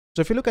So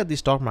if you look at the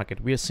stock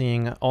market, we are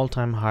seeing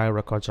all-time high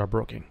records are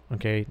broken.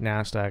 Okay,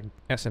 Nasdaq,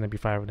 S&P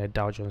 500,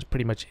 Dow Jones,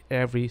 pretty much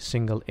every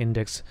single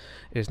index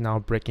is now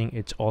breaking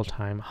its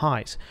all-time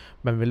highs.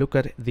 When we look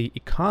at the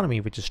economy,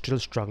 which is still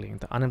struggling,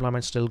 the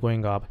unemployment is still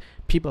going up,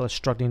 people are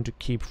struggling to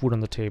keep food on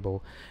the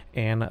table,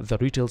 and the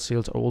retail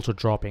sales are also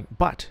dropping,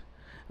 but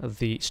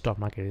the stock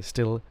market is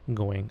still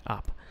going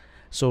up.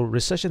 So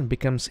recession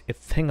becomes a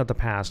thing of the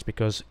past,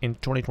 because in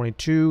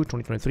 2022,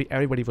 2023,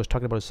 everybody was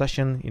talking about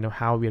recession,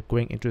 how we are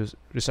going into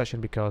recession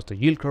because the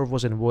yield curve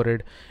was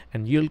inverted,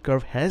 and yield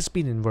curve has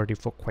been inverted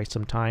for quite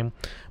some time,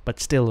 but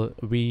still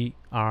we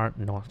are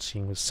not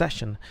seeing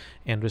recession.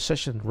 And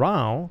recession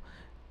now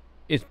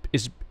it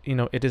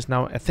is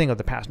now a thing of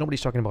the past.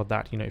 Nobody's talking about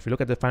that. If you look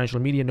at the financial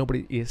media,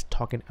 nobody is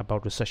talking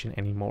about recession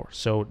anymore.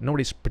 So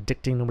nobody's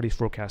predicting, nobody's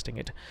forecasting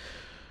it.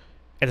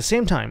 At the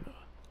same time,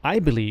 I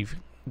believe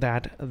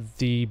that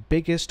the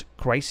biggest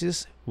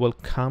crisis will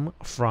come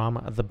from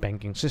the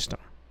banking system.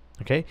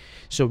 Okay,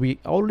 so we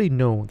already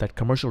know that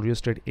commercial real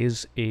estate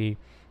is a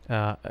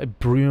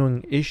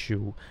brewing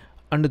issue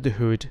under the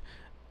hood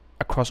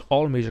across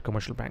all major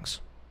commercial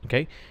banks.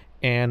 Okay,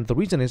 and the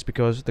reason is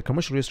because the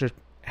commercial real estate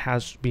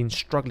has been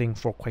struggling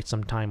for quite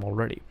some time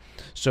already.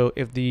 So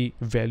if the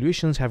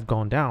valuations have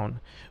gone down,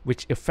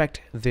 which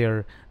affect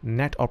their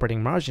net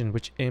operating margin,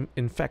 which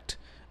in fact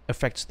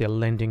affects their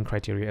lending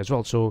criteria as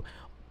well. So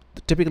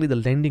typically the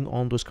lending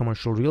on those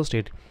commercial real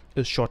estate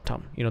is short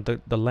term.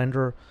 The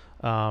lender,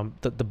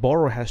 the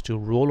borrower has to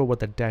roll over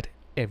the debt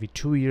every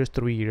 2 years,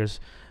 3 years,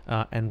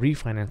 and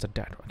refinance the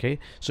debt. Okay,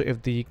 so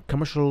if the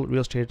commercial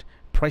real estate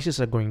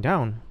prices are going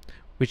down,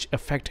 which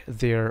affect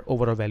their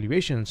overall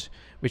valuations,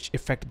 which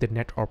affect the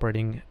net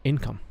operating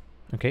income.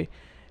 Okay,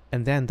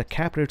 and then the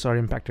cap rates are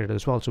impacted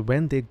as well. So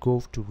when they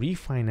go to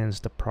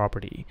refinance the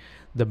property,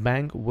 the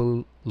bank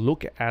will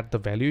look at the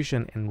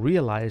valuation and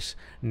realize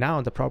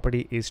now the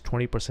property is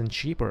 20%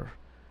 cheaper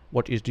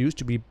what it used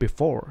to be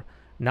before.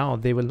 Now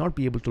they will not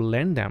be able to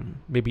lend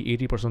them maybe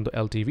 80% of the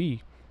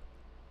LTV.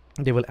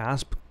 They will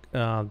ask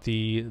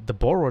the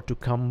borrower to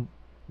come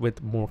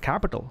with more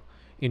capital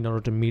in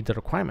order to meet the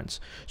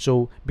requirements.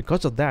 So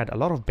because of that, a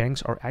lot of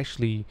banks are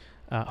actually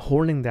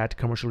holding that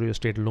commercial real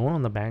estate loan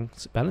on the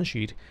bank's balance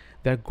sheet.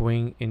 They're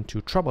going into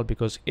trouble,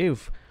 because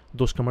if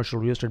those commercial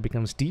real estate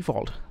becomes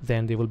default,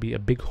 then there will be a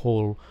big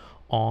hole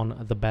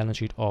on the balance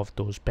sheet of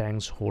those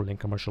banks holding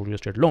commercial real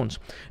estate loans.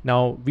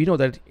 Now we know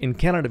that in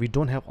Canada we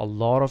don't have a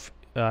lot of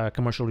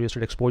commercial real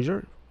estate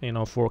exposure,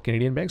 for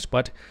Canadian banks,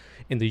 but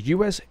in the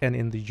US and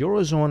in the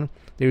Eurozone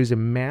there is a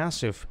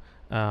massive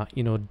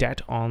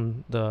debt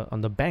on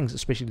the banks,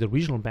 especially the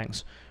regional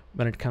banks,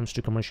 when it comes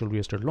to commercial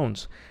real estate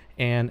loans.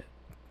 And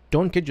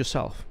don't kid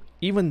yourself,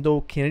 even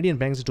though Canadian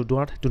banks do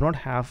not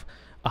have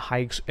a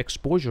high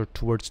exposure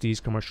towards these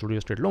commercial real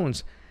estate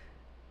loans,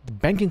 the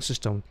banking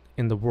system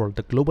in the world,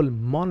 the global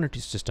monetary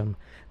system,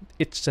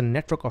 it's a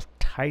network of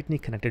tightly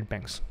connected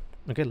banks,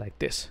 okay, like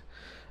this.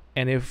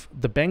 And if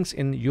the banks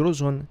in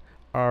Eurozone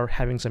are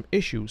having some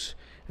issues,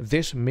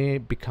 this may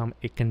become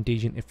a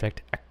contagion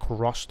effect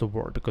across the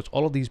world, because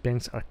all of these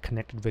banks are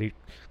connected very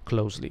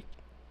closely.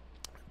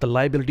 The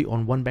liability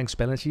on one bank's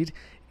balance sheet,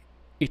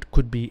 it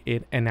could be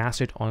an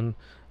asset on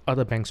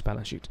other banks'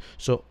 balance sheets.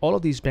 So all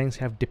of these banks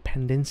have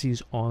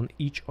dependencies on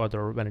each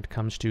other when it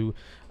comes to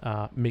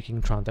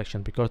making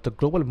transactions, because the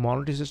global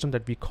monetary system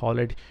that we call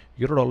it,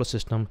 Eurodollar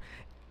system,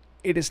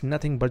 it is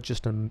nothing but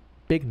just a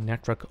big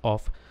network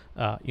of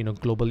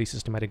globally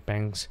systematic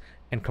banks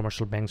and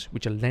commercial banks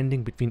which are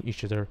lending between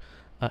each other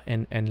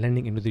and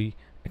lending into the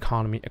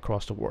economy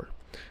across the world.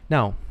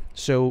 Now,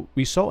 so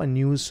we saw a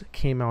news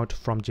came out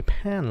from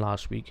Japan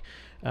last week,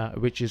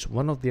 which is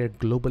one of their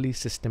globally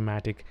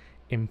systematic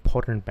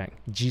important bank,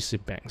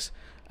 GFC banks,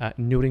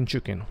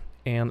 Nizami,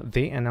 and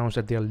they announced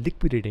that they are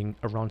liquidating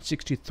around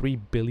 63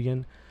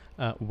 billion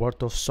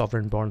worth of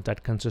sovereign bonds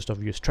that consist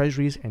of US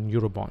treasuries and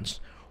euro bonds.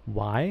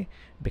 Why?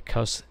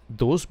 Because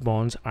those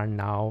bonds are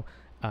now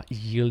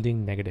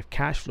yielding negative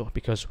cash flow.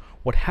 Because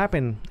what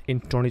happened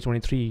in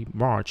 2023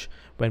 March,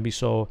 when we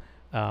saw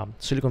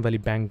Silicon Valley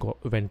Bank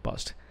went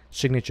bust,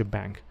 Signature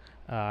Bank,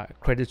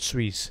 Credit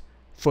Suisse,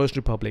 First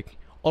Republic,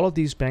 all of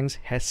these banks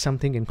had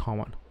something in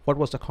common. What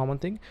was the common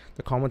thing?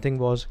 The common thing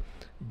was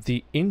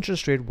the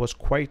interest rate was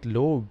quite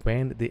low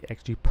when they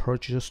actually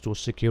purchased those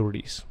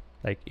securities.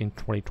 Like in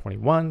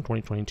 2021,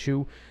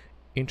 2022,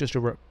 interest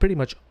rates were pretty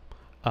much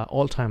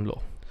all-time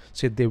low.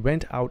 So they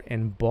went out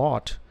and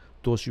bought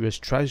those US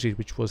treasuries,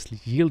 which was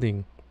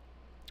yielding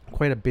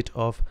quite a bit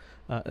of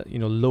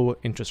lower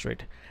interest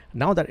rate.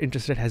 Now that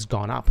interest rate has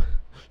gone up,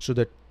 so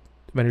that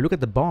when you look at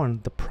the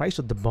bond, the price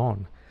of the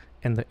bond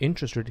and the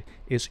interest rate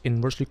is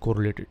inversely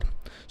correlated.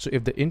 So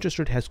if the interest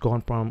rate has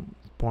gone from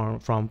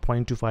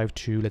 0.25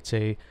 to, let's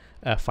say,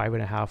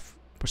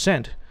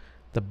 5.5%,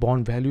 the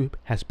bond value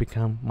has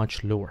become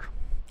much lower.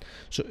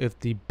 So if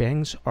the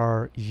banks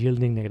are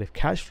yielding negative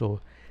cash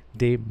flow,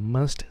 they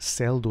must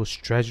sell those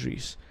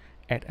treasuries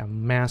at a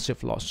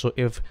massive loss. So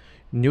if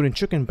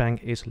Nizami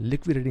Bank is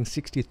liquidating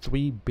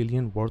 63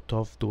 billion worth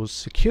of those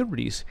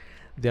securities,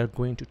 they are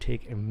going to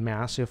take a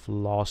massive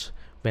loss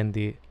when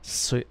they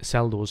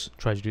sell those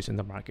treasuries in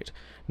the market.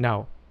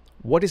 Now,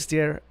 what is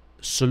their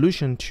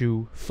solution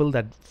to fill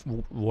that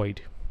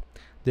void?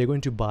 They're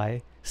going to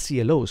buy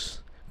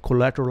CLOs,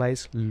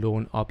 collateralized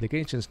loan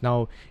obligations.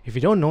 Now, if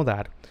you don't know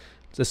that,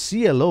 the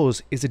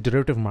CLOs is a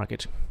derivative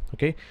market.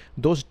 Okay,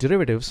 those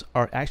derivatives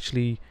are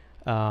actually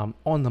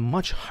on the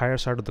much higher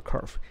side of the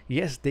curve.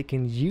 Yes, they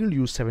can yield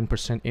you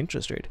 7%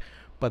 interest rate,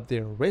 but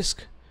their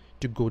risk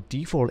to go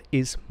default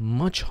is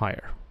much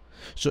higher.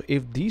 So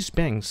if these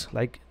banks,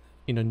 like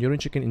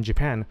Nihon in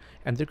Japan,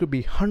 and there could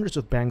be hundreds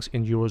of banks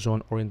in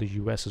Eurozone or in the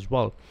US as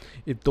well,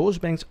 if those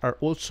banks are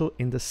also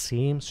in the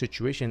same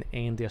situation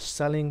and they're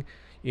selling,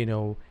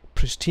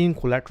 pristine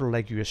collateral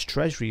like US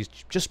treasuries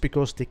just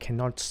because they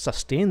cannot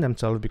sustain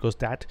themselves because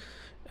that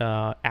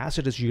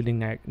asset is yielding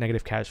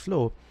negative cash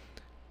flow,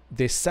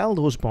 they sell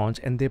those bonds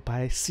and they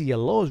buy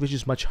CLOs, which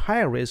is much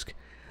higher risk.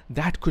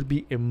 That could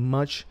be a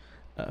much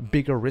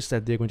bigger risk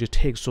that they're going to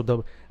take. So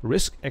the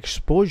risk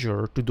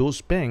exposure to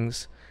those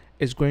banks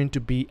is going to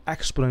be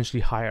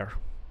exponentially higher.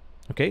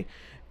 Okay,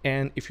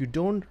 and if you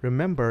don't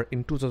remember,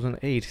 in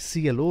 2008,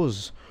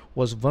 CLOs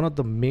was one of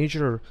the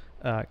major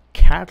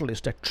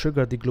catalysts that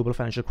triggered the global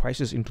financial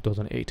crisis in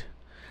 2008.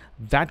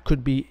 That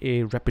could be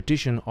a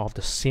repetition of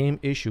the same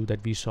issue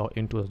that we saw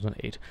in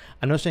 2008.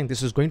 I'm not saying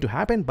this is going to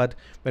happen, but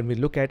when we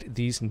look at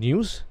these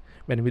news,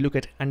 when we look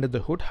at under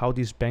the hood how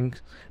these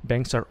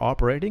banks are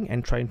operating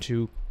and trying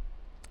to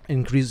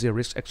increase their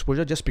risk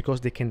exposure just because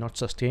they cannot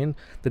sustain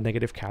the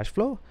negative cash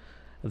flow,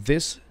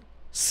 this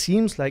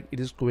seems like it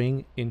is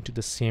going into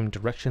the same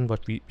direction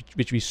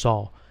which we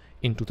saw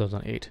in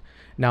 2008.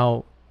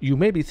 Now, you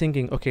may be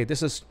thinking, okay,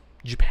 this is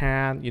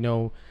Japan,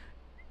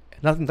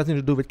 nothing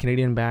to do with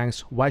Canadian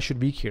banks. Why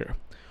should we care?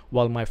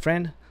 Well, my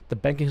friend, the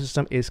banking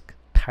system is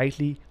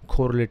tightly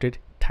correlated,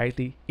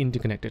 tightly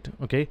interconnected.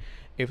 Okay,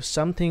 if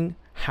something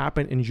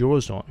happened in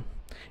Eurozone,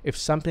 if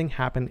something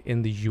happened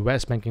in the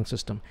US banking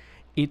system,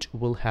 it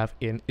will have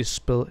a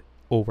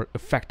spillover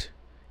effect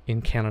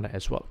in Canada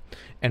as well.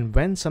 And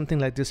when something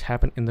like this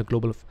happens in the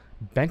global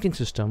banking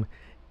system,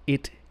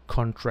 it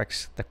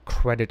contracts the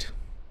credit.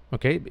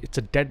 Okay, it's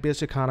a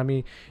debt-based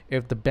economy.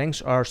 If the banks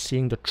are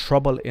seeing the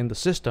trouble in the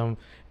system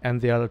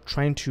and they are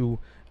trying to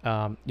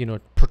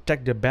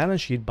protect their balance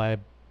sheet by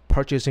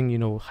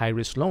purchasing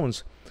high-risk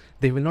loans,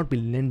 they will not be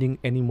lending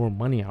any more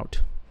money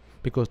out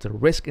because the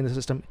risk in the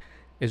system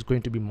is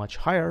going to be much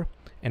higher.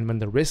 And when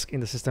the risk in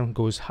the system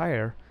goes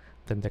higher,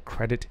 then the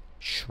credit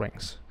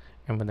shrinks.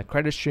 And when the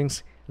credit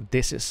shrinks,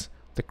 this is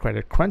the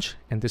credit crunch,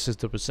 and this is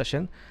the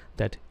recession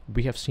that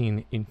we have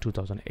seen in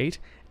 2008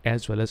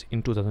 as well as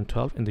in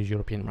 2012 in the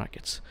European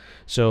markets.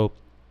 So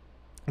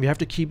we have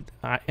to keep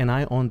an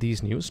eye on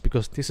these news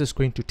because this is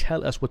going to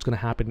tell us what's going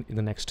to happen in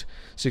the next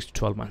 6 to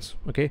 12 months.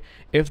 Okay,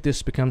 if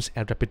this becomes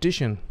a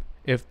repetition,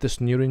 if this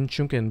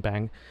Nihon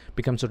bank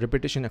becomes a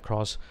repetition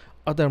across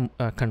other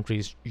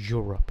countries,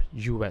 Europe,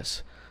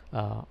 US,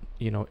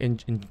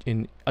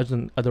 in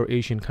other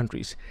Asian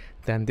countries,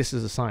 then this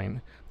is a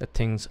sign that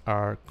things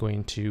are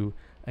going to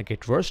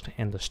get worse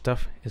and the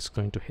stuff is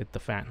going to hit the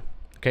fan.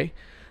 Okay,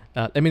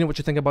 let me know what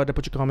you think about it.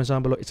 Put your comments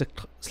down below. It's a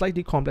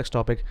slightly complex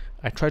topic.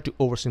 I tried to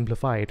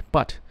oversimplify it,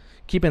 but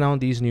keep an eye on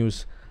these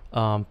news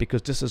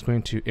because this is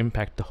going to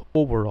impact the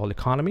overall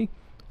economy,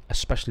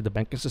 especially the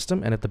banking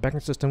system. And if the banking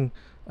system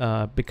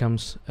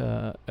becomes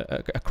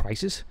a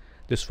crisis,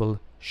 this will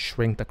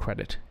shrink the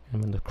credit.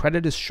 And when the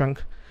credit is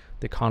shrunk,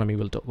 the economy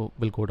will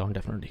go down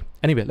definitely.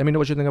 Anyway, let me know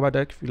what you think about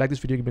that. If you like this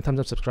video, give me a thumbs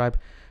up, subscribe,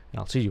 and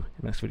I'll see you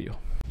in the next video.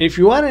 If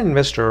you are an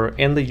investor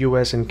in the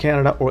US, in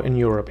Canada, or in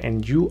Europe,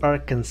 and you are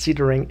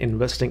considering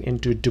investing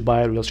into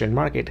Dubai real estate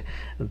market,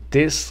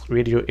 this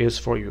video is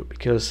for you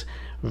because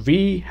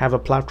we have a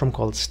platform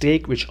called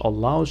Stake, which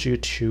allows you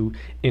to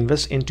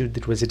invest into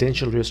the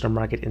residential real estate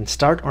market and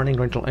start earning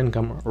rental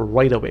income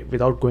right away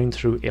without going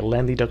through a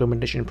lengthy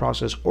documentation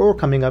process or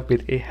coming up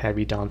with a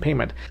heavy down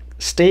payment.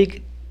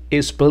 Stake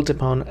is built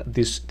upon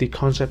the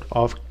concept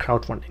of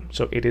crowdfunding.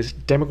 So it is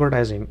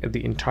democratizing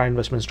the entire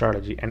investment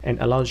strategy and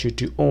allows you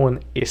to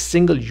own a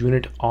single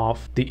unit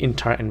of the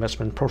entire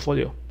investment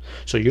portfolio.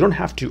 So you don't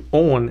have to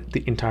own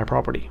the entire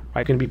property,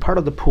 right? You can be part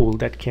of the pool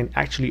that can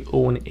actually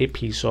own a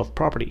piece of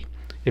property,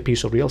 a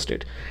piece of real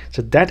estate.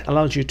 So that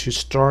allows you to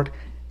start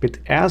with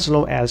as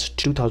low as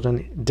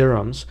 2,000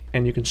 dirhams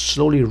and you can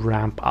slowly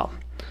ramp up.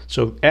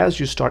 So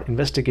as you start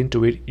investing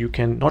into it, you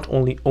can not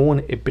only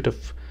own a bit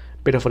of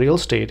real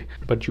estate,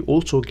 but you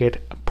also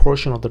get a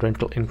portion of the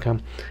rental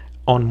income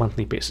on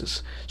monthly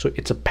basis. So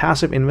it's a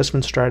passive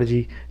investment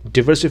strategy,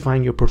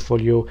 diversifying your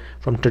portfolio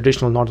from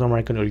traditional North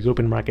American or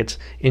European markets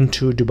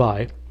into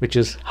Dubai, which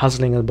is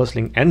hustling and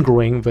bustling and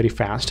growing very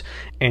fast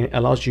and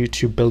allows you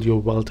to build your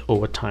wealth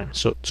over time.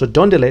 So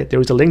don't delay. There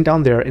is a link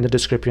down there in the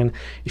description.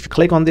 If you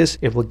click on this,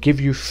 it will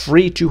give you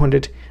free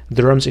 200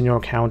 dirhams in your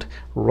account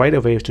right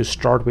away to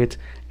start with,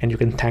 and you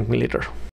can thank me later.